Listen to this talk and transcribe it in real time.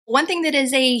One thing that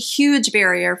is a huge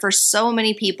barrier for so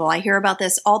many people, I hear about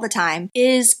this all the time,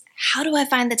 is how do I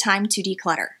find the time to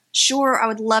declutter? Sure, I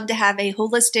would love to have a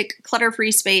holistic,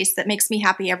 clutter-free space that makes me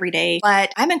happy every day,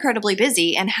 but I'm incredibly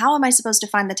busy, and how am I supposed to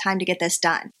find the time to get this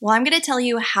done? Well, I'm going to tell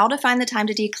you how to find the time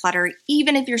to declutter,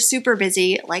 even if you're super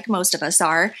busy, like most of us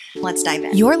are. Let's dive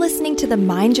in. You're listening to the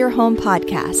Mind Your Home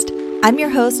podcast. I'm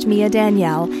your host, Mia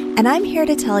Danielle, and I'm here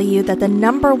to tell you that the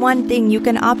number one thing you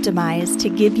can optimize to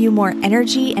give you more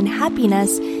energy and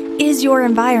happiness is your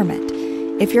environment.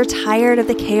 If you're tired of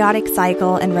the chaotic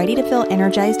cycle and ready to feel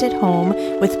energized at home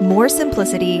with more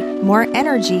simplicity, more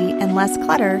energy, and less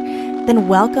clutter, then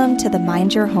welcome to the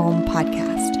Mind Your Home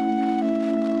podcast.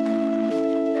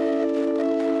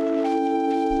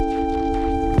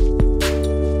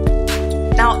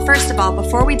 Now, first of all,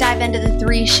 before we dive into the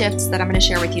 3 shifts that I'm going to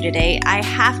share with you today, I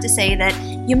have to say that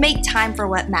you make time for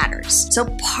what matters. So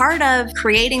part of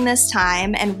creating this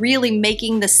time and really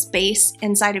making the space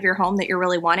inside of your home that you're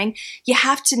really wanting, you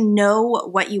have to know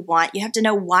what you want. You have to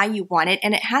know why you want it,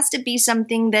 and it has to be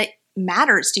something that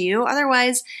matters to you.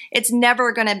 Otherwise, it's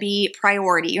never going to be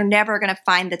priority. You're never going to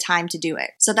find the time to do it.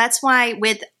 So that's why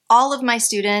with all of my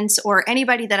students or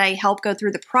anybody that I help go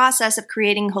through the process of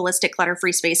creating holistic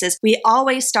clutter-free spaces, we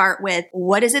always start with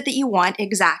what is it that you want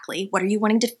exactly? What are you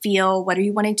wanting to feel? What are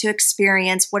you wanting to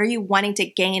experience? What are you wanting to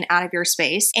gain out of your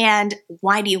space? And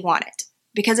why do you want it?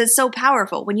 Because it's so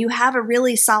powerful. When you have a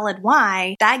really solid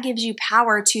why, that gives you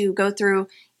power to go through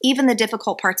even the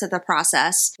difficult parts of the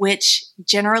process, which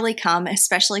generally come,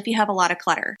 especially if you have a lot of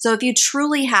clutter. So if you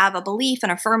truly have a belief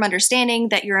and a firm understanding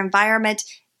that your environment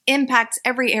impacts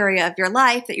every area of your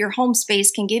life, that your home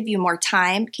space can give you more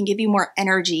time, can give you more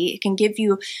energy, it can give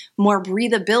you more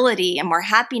breathability and more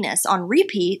happiness on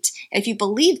repeat. If you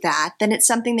believe that, then it's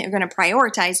something that you're going to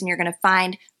prioritize and you're going to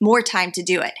find more time to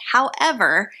do it.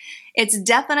 However, it's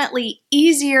definitely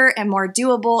easier and more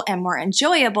doable and more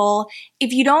enjoyable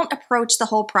if you don't approach the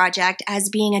whole project as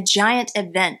being a giant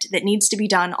event that needs to be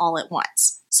done all at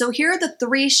once. So here are the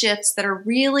 3 shifts that are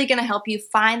really going to help you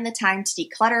find the time to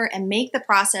declutter and make the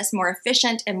process more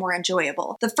efficient and more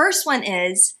enjoyable. The first one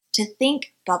is to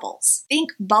think bubbles.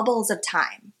 Think bubbles of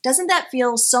time. Doesn't that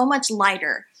feel so much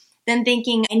lighter than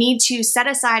thinking I need to set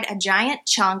aside a giant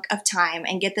chunk of time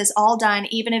and get this all done,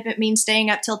 even if it means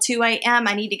staying up till 2 a.m.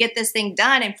 I need to get this thing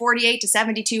done in 48 to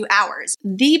 72 hours.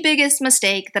 The biggest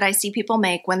mistake that I see people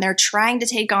make when they're trying to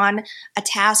take on a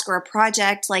task or a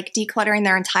project like decluttering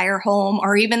their entire home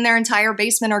or even their entire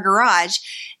basement or garage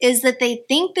is that they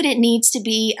think that it needs to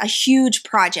be a huge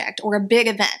project or a big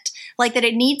event. Like that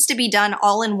it needs to be done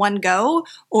all in one go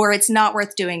or it's not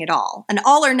worth doing at all. An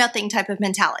all or nothing type of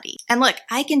mentality. And look,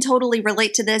 I can totally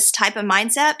relate to this type of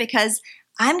mindset because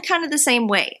I'm kind of the same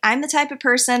way. I'm the type of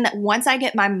person that once I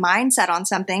get my mindset on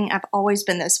something, I've always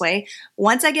been this way.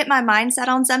 Once I get my mindset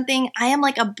on something, I am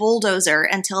like a bulldozer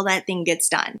until that thing gets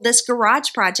done. This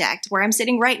garage project where I'm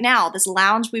sitting right now, this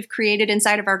lounge we've created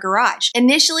inside of our garage.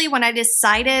 Initially, when I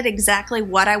decided exactly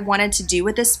what I wanted to do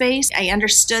with this space, I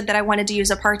understood that I wanted to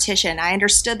use a partition. I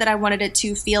understood that I wanted it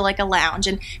to feel like a lounge.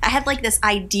 And I had like this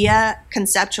idea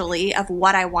conceptually of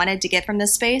what I wanted to get from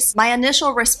this space. My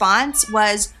initial response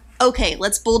was, okay,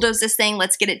 let's bulldoze this thing.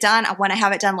 Let's get it done. I want to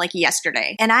have it done like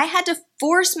yesterday. And I had to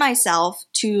force myself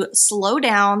to slow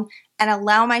down and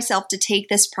allow myself to take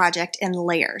this project in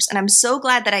layers. And I'm so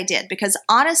glad that I did because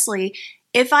honestly,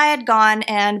 if I had gone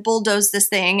and bulldozed this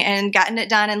thing and gotten it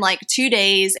done in like 2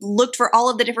 days, looked for all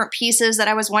of the different pieces that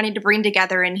I was wanting to bring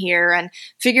together in here and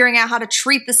figuring out how to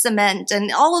treat the cement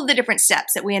and all of the different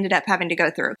steps that we ended up having to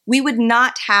go through, we would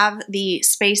not have the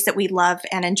space that we love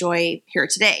and enjoy here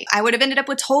today. I would have ended up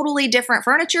with totally different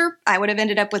furniture. I would have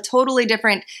ended up with totally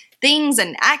different things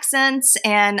and accents.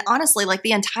 And honestly, like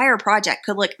the entire project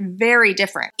could look very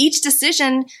different. Each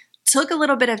decision took a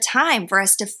little bit of time for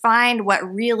us to find what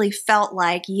really felt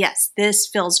like, yes, this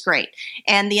feels great.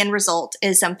 And the end result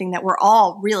is something that we're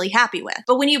all really happy with.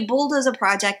 But when you bulldoze a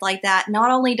project like that,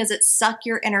 not only does it suck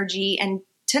your energy and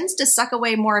tends to suck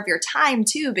away more of your time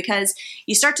too, because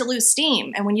you start to lose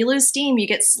steam. And when you lose steam, you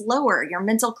get slower. Your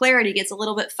mental clarity gets a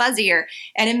little bit fuzzier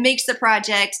and it makes the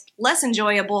project less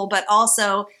enjoyable, but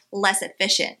also less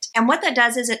efficient. And what that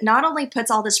does is it not only puts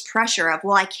all this pressure of,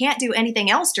 well, I can't do anything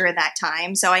else during that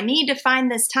time, so I need to find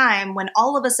this time when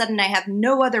all of a sudden I have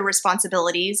no other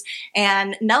responsibilities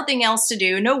and nothing else to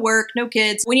do, no work, no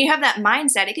kids. When you have that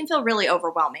mindset, it can feel really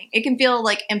overwhelming. It can feel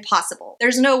like impossible.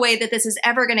 There's no way that this is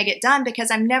ever going to get done because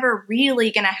I'm never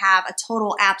really going to have a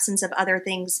total absence of other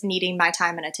things needing my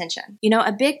time and attention. You know,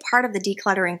 a big part of the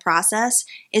decluttering process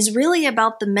is really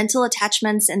about the mental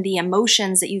attachments and the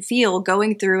emotions that you feel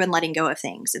going through through and letting go of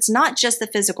things. It's not just the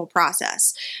physical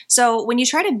process. So when you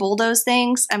try to bulldoze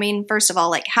things, I mean, first of all,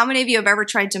 like how many of you have ever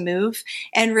tried to move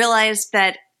and realized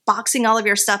that boxing all of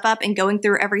your stuff up and going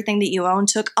through everything that you own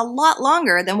took a lot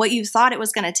longer than what you thought it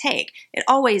was going to take? It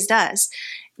always does.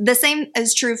 The same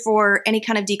is true for any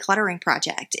kind of decluttering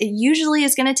project. It usually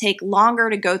is going to take longer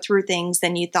to go through things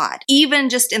than you thought, even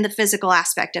just in the physical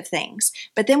aspect of things.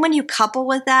 But then when you couple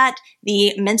with that,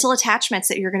 the mental attachments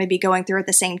that you're going to be going through at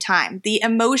the same time, the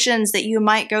emotions that you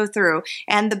might go through,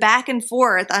 and the back and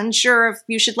forth, unsure if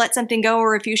you should let something go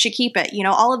or if you should keep it,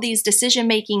 all of these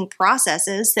decision-making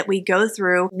processes that we go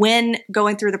through when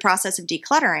going through the process of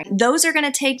decluttering, those are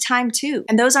going to take time too.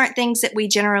 And those aren't things that we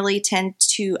generally tend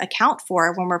to account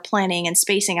for when we're planning and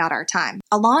spacing out our time.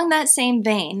 Along that same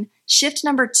vein, shift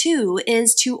number 2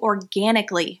 is to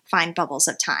organically find bubbles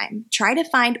of time. Try to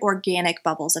find organic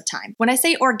bubbles of time. When I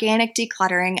say organic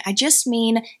decluttering, I just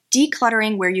mean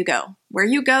decluttering where you go. Where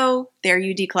you go, there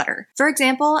you declutter. For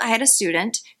example, I had a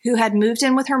student who had moved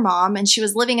in with her mom and she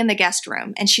was living in the guest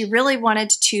room and she really wanted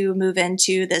to move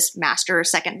into this master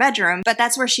second bedroom, but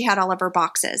that's where she had all of her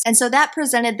boxes. And so that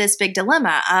presented this big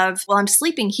dilemma of, well, I'm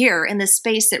sleeping here in this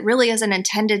space that really isn't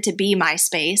intended to be my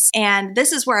space. And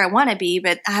this is where I want to be,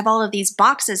 but I have all of these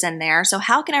boxes in there. So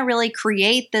how can I really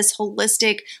create this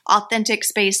holistic, authentic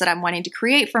space that I'm wanting to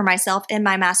create for myself in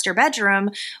my master bedroom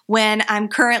when I'm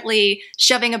currently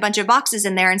shoving a bunch of boxes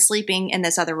in there and sleeping in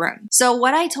this other room? So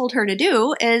what I told her to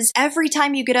do is every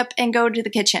time you get up and go to the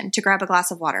kitchen to grab a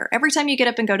glass of water, every time you get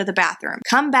up and go to the bathroom,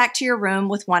 come back to your room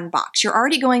with one box. You're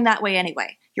already going that way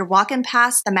anyway. You're walking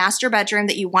past the master bedroom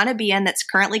that you want to be in that's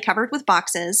currently covered with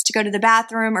boxes to go to the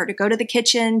bathroom or to go to the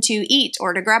kitchen to eat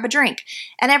or to grab a drink.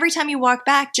 And every time you walk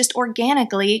back, just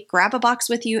organically grab a box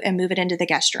with you and move it into the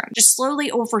guest room. Just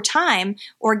slowly over time,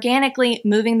 organically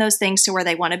moving those things to where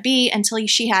they want to be until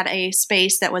she had a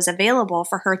space that was available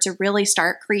for her to really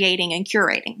start creating and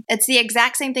curating. It's the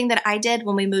exact same thing that I did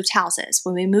when we moved houses.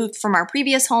 When we moved from our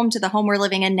previous home to the home we're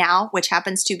living in now, which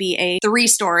happens to be a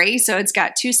 3-story, so it's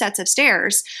got 2 sets of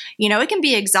stairs. It can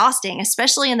be exhausting,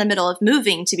 especially in the middle of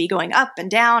moving, to be going up and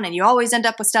down, and you always end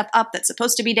up with stuff up that's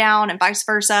supposed to be down and vice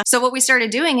versa. So what we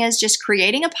started doing is just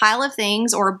creating a pile of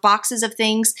things or boxes of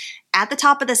things at the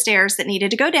top of the stairs that needed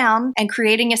to go down and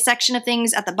creating a section of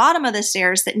things at the bottom of the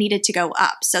stairs that needed to go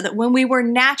up, so that when we were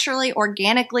naturally,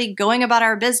 organically going about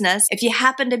our business, if you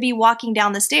happen to be walking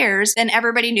down the stairs, then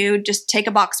everybody knew just take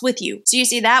a box with you. So you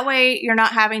see, that way you're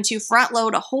not having to front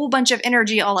load a whole bunch of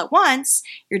energy all at once.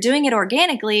 You're doing it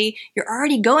organically. You're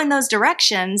already going those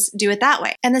directions. Do it that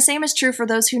way. And the same is true for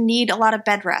those who need a lot of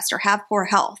bed rest or have poor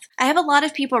health. I have a lot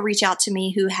of people reach out to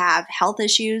me who have health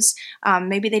issues.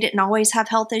 Maybe they didn't always have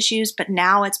health issues, but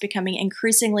now it's becoming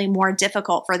increasingly more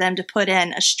difficult for them to put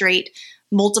in a straight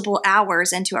multiple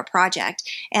hours into a project.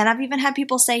 And I've even had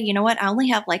people say, you know what, I only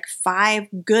have like 5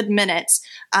 good minutes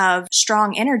of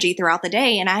strong energy throughout the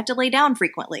day and I have to lay down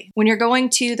frequently. When you're going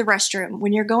to the restroom,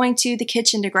 when you're going to the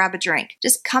kitchen to grab a drink,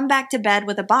 just come back to bed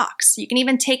with a box. You can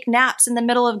even take naps in the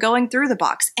middle of going through the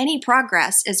box. Any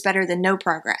progress is better than no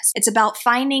progress. It's about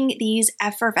finding these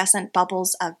effervescent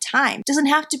bubbles of time. It doesn't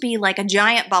have to be like a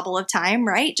giant bubble of time,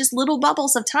 right? Just little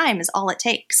bubbles of time is all it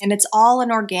takes. And it's all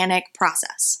an organic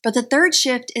process. But the third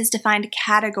shift is to find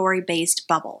category-based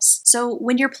bubbles. So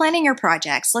when you're planning your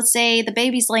projects, let's say the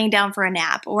baby's laying down for a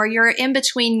nap, or you're in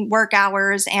between work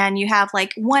hours and you have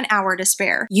like 1 hour to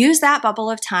spare, use that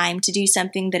bubble of time to do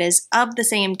something that is of the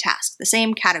same task, the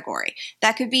same category.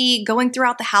 That could be going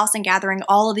throughout the house and gathering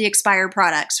all of the expired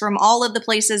products from all of the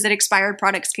places that expired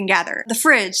products can gather. The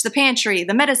fridge, the pantry,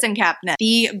 the medicine cabinet,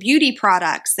 the beauty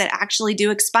products that actually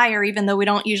do expire even though we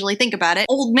don't usually think about it,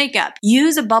 old makeup.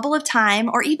 Use a bubble of time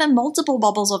or even multiple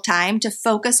bubbles of time to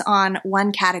focus on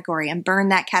one category and burn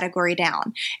that category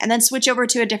down, and then switch over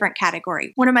to a different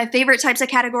category. One of my favorite types of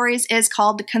categories is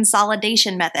called the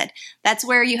consolidation method. That's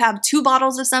where you have 2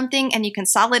 bottles of something and you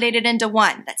consolidate it into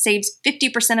one. That saves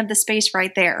 50% of the space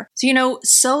right there. So,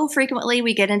 so frequently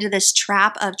we get into this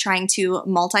trap of trying to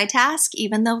multitask,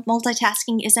 even though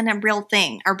multitasking isn't a real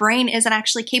thing. Our brain isn't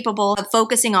actually capable of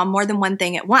focusing on more than one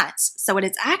thing at once. So what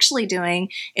it's actually doing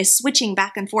is switching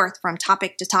back and forth from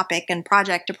topic to topic and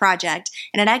project to project,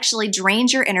 and it actually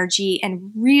drains your energy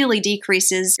and really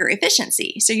decreases your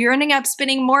efficiency. So you're ending up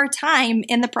spending more time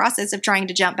in the process of trying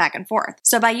to jump back and forth.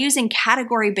 So by using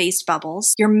category-based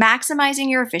bubbles, you're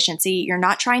maximizing your efficiency, you're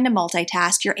not trying to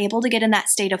multitask, you're able to get in that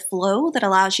state of flow that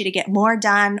allows you to get more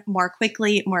done more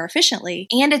quickly, more efficiently,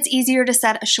 and it's easier to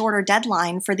set a shorter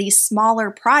deadline for these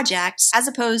smaller projects as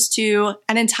opposed to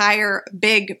an entire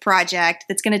big project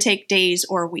that's going to take days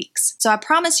or weeks. So I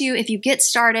promise you, if you get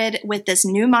started with this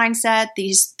new mindset,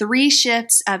 these 3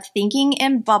 shifts of thinking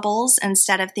in bubbles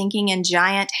instead of thinking in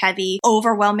giant, heavy,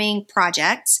 overwhelming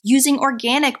projects, using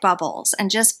organic bubbles and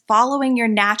just following your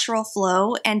natural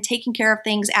flow and taking care of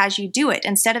things as you do it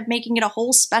instead of making it a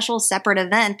whole special separate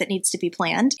event that needs to be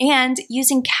planned, and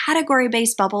using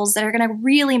category-based bubbles that are going to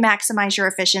really maximize your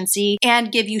efficiency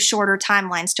and give you shorter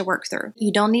timelines to work through.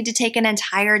 You don't need to take an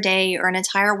entire day or an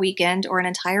entire weekend or an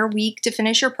entire week to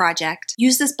finish your project.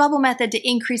 Use this bubble method to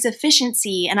increase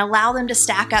efficiency and allow them to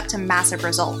stack up to massive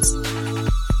results.